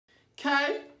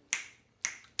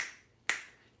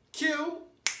Q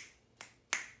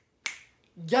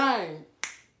gang.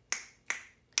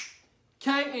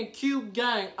 K and Q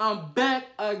gang, I'm back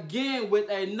again with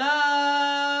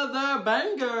another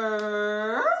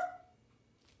banger.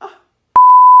 I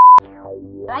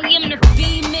am the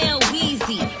female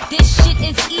Weezy. This shit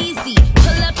is easy.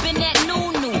 Pull up in that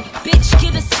new bitch,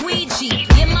 give a squeegee.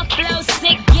 Yeah, my flow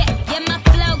sick, yeah, my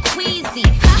flow queasy.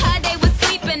 Haha, they was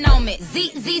sleeping on me. Z.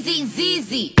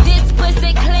 This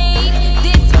pussy clean,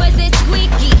 this pussy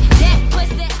squeaky. That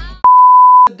pussy.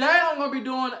 Today I'm gonna be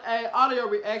doing an audio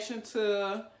reaction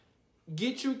to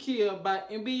 "Get You Killed" by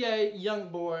NBA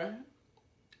Youngboy.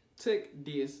 Take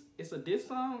this. It's a diss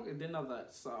song and then another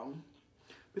song.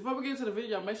 Before we get into the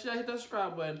video, make sure y'all hit that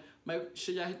subscribe button. Make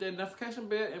sure y'all hit that notification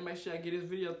bell and make sure y'all give this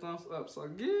video a thumbs up. So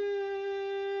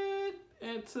get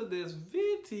into this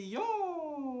video.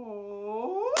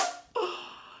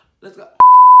 Let's go.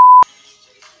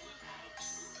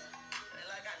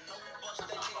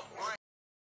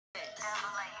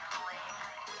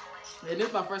 And this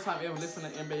is my first time ever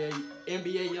listening to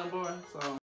NBA Youngboy,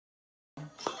 so.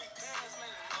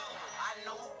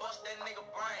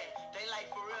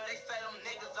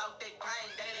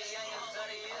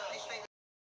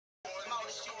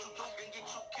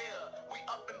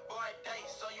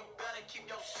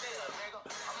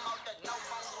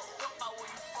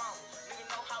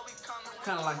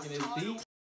 Kind of liking this beat,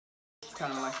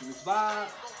 kind of liking this vibe.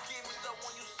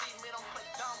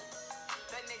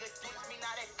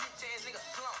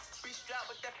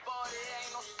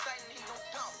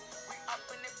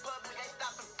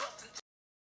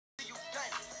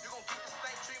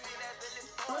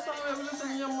 First time I ever listened to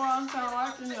Youngboy, I'm kind of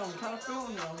liking him, kind of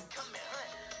feeling him.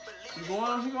 He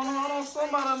gonna hold on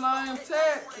somebody now and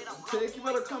Tech. Tech, you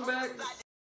better come back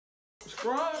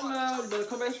strong now. You better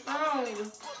come back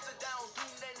strong.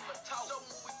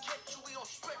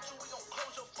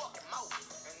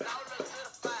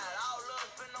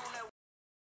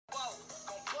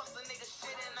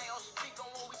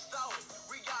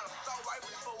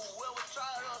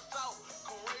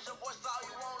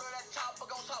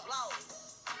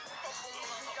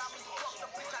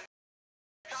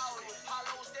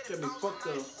 Get me fucked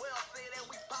up.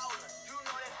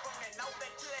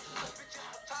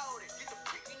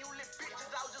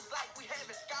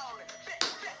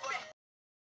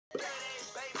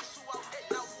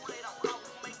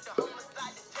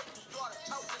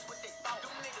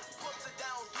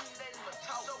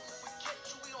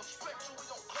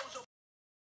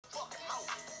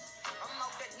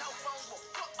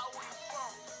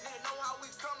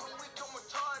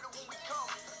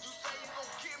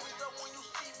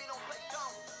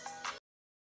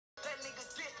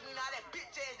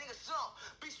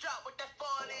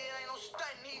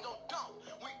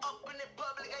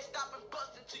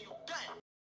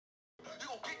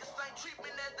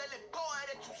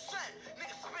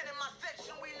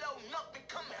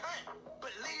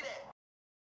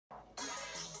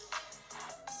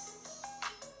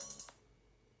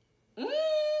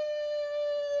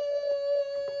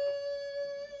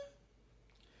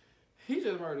 He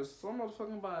just murdered some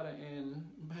motherfucking body, and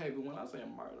baby, when I say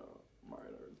murder,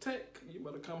 Tech, you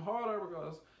better come harder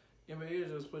because NBA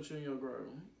just put you in your grave.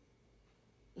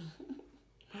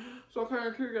 So,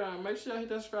 current crew guys, make sure y'all hit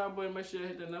that subscribe button, make sure y'all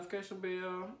hit that notification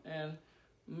bell, and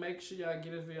make sure y'all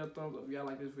give this video a thumbs up if y'all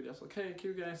like this video. So, K and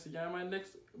Q guys, see y'all in my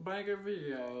next banger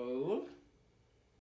video.